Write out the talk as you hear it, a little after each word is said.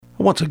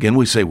Once again,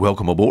 we say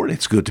welcome aboard.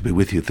 It's good to be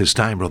with you at this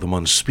time. Brother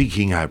Munn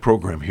speaking. Our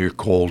program here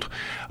called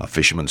A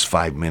Fisherman's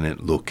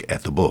 5-Minute Look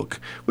at the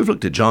Book. We've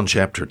looked at John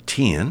chapter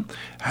 10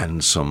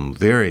 and some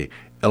very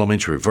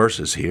elementary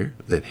verses here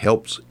that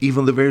helps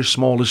even the very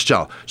smallest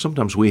child.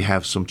 Sometimes we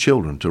have some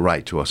children to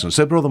write to us and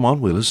say, Brother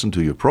Munn, we listened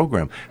to your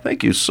program.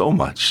 Thank you so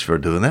much for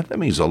doing that. That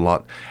means a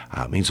lot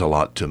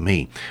to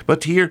me.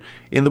 But here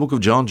in the book of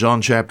John,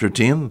 John chapter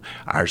 10,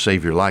 our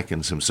Savior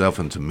likens himself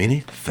unto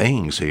many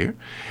things here.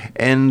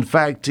 In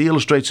fact, he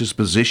illustrates his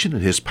position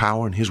and his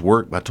power and his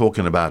work by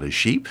talking about his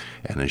sheep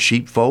and a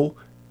sheepfold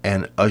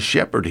and a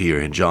shepherd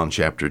here in John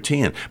chapter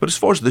 10. But as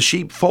far as the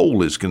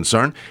sheepfold is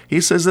concerned,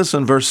 he says this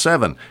in verse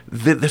 7.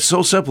 That's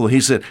so simple.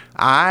 He said,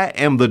 I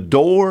am the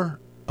door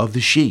of the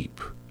sheep.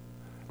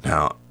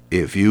 Now,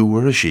 if you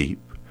were a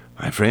sheep,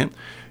 my friend,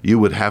 you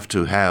would have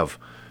to have,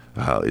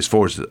 as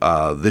far as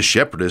this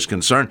shepherd is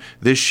concerned,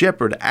 this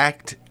shepherd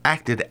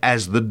acted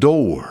as the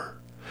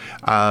door.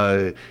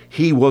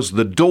 He was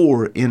the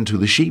door into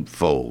the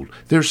sheepfold.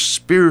 There's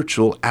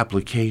spiritual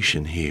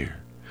application here.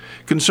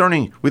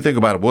 Concerning, we think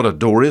about what a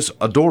door is.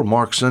 A door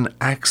marks an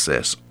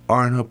access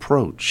or an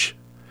approach.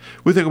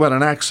 We think about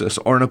an access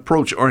or an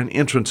approach or an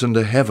entrance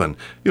into heaven.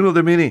 You know,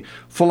 there are many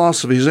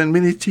philosophies and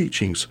many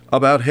teachings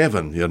about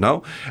heaven, you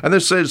know. And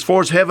this says, as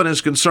far as heaven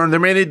is concerned, there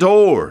are many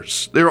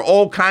doors. There are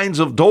all kinds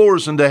of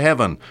doors into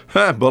heaven.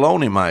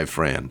 Baloney, my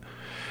friend.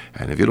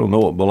 And if you don't know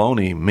what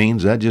baloney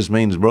means, that just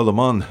means, Brother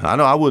Munn, I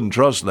know I wouldn't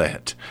trust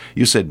that.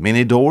 You said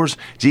many doors?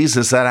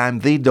 Jesus said, I'm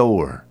the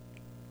door.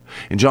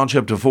 In John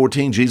chapter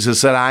 14,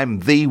 Jesus said, I'm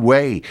the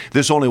way.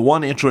 There's only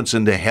one entrance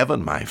into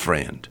heaven, my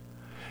friend.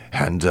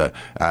 And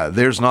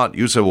there's not,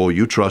 you say, well,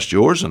 you trust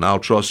yours and I'll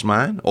trust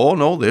mine. Oh,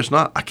 no, there's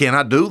not. I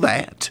cannot do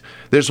that.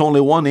 There's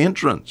only one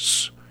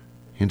entrance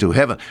into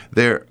heaven.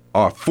 There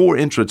are 4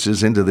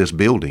 entrances into this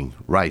building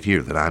right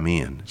here that I'm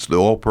in. It's the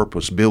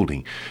all-purpose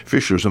building,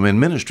 Fishers of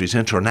Men Ministries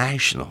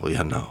International,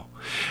 you know.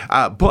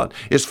 But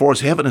as far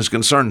as heaven is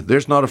concerned,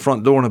 there's not a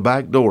front door and a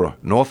back door,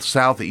 north,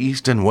 south,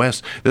 east, and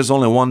west. There's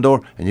only one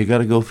door, and you got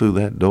to go through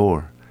that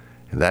door.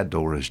 And that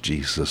door is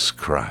Jesus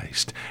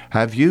Christ.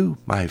 Have you,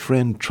 my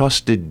friend,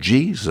 trusted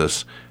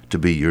Jesus to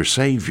be your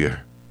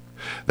Savior?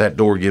 That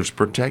door gives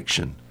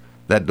protection.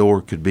 That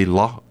door could be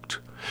locked.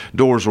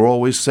 Doors are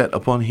always set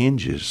upon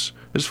hinges.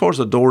 As far as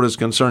the door is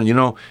concerned, you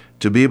know,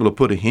 to be able to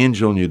put a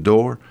hinge on a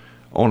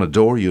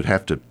door, you'd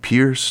have to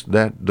pierce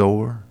that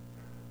door.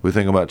 We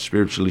think about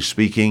spiritually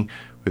speaking.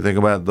 We think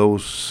about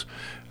those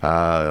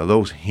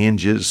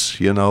hinges.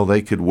 You know,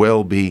 they could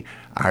well be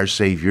our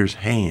Savior's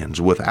hands.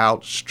 With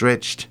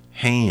outstretched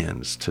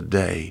hands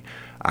today,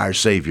 our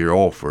Savior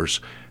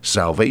offers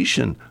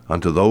salvation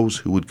unto those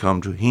who would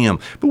come to Him.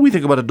 But we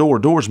think about a door.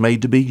 Door's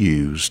made to be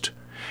used.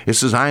 It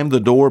says, I am the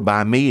door,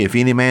 by me if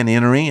any man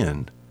enter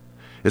in.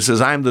 It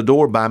says, I am the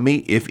door, by me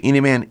if any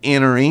man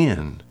enter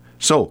in.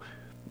 So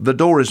the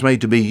door is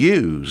made to be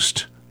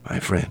used, my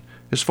friend.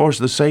 As far as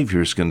the Savior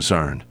is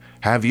concerned,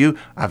 have you?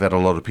 I've had a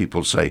lot of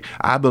people say,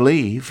 I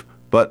believe,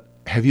 but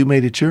have you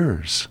made it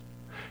yours?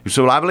 You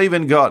say, well, I believe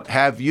in God.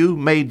 Have you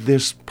made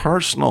this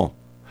personal?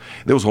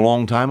 There was a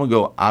long time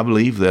ago, I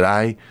believe that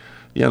I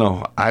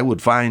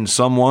would find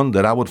someone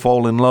that I would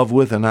fall in love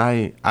with and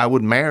I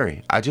would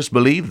marry. I just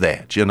believed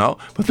that, you know.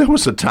 But there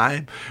was a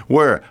time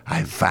where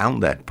I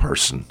found that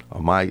person.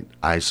 Or might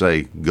I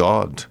say,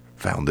 God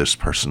found this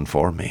person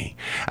for me.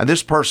 And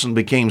this person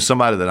became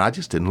somebody that I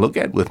just didn't look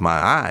at with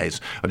my eyes.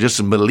 I just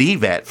didn't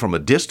believe at from a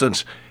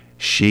distance.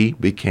 She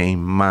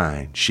became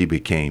mine. She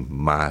became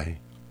my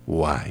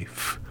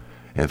wife.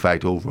 In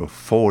fact, over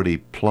 40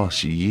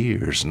 plus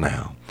years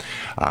now,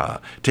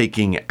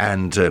 taking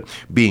and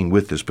being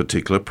with this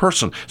particular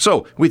person.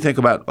 So we think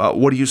about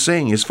what are you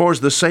saying? As far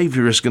as the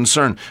Savior is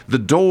concerned, the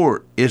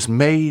door is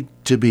made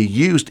to be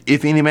used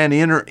if any man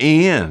enter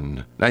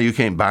in. Now, you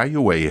can't buy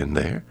your way in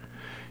there.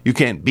 You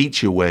can't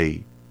beat your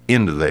way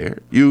into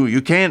there.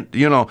 You can't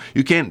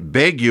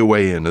beg your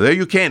way into there.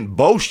 You can't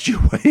boast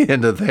your way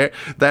into there.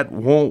 That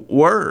won't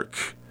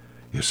work.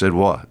 You said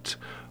what?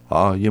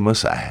 Oh, you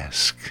must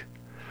ask.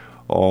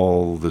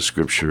 All the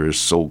Scripture is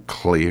so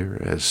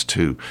clear as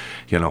to,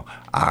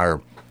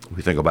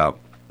 we think about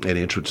an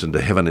entrance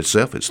into heaven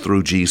itself. It's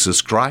through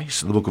Jesus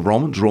Christ. In the book of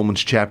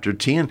Romans chapter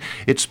 10,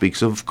 it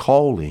speaks of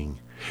calling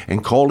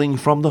and calling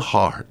from the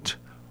heart.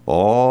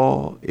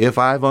 Oh, if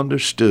I've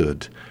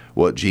understood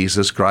what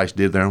Jesus Christ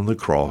did there on the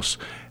cross,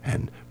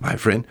 and my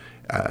friend,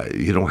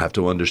 you don't have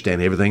to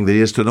understand everything there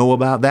is to know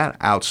about that.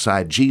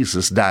 Outside,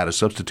 Jesus died a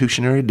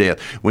substitutionary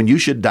death. When you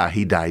should die,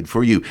 He died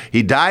for you.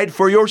 He died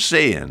for your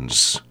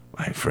sins.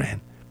 My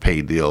friend,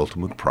 paid the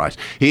ultimate price.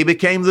 He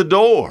became the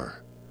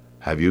door.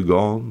 Have you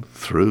gone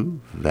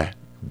through that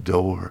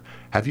door?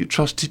 Have you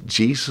trusted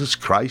Jesus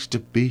Christ to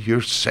be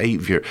your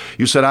Savior?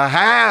 You said, I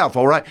have.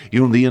 All right.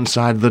 You're on the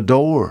inside of the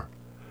door.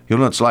 You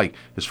know, it's like,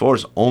 as far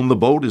as on the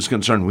boat is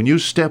concerned, when you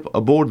step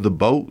aboard the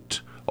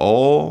boat,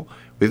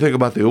 we think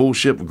about the old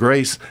ship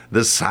Grace,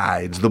 the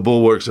sides, the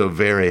bulwarks are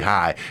very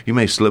high. You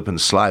may slip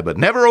and slide, but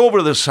never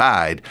over the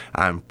side.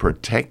 I'm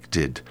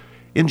protected.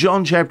 In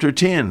John chapter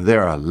 10,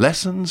 there are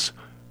lessons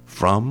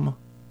from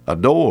a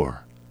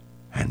door.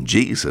 And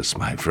Jesus,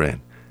 my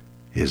friend,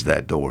 is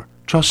that door.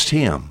 Trust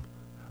Him.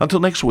 Until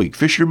next week,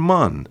 Fisher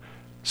Munn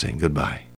saying goodbye.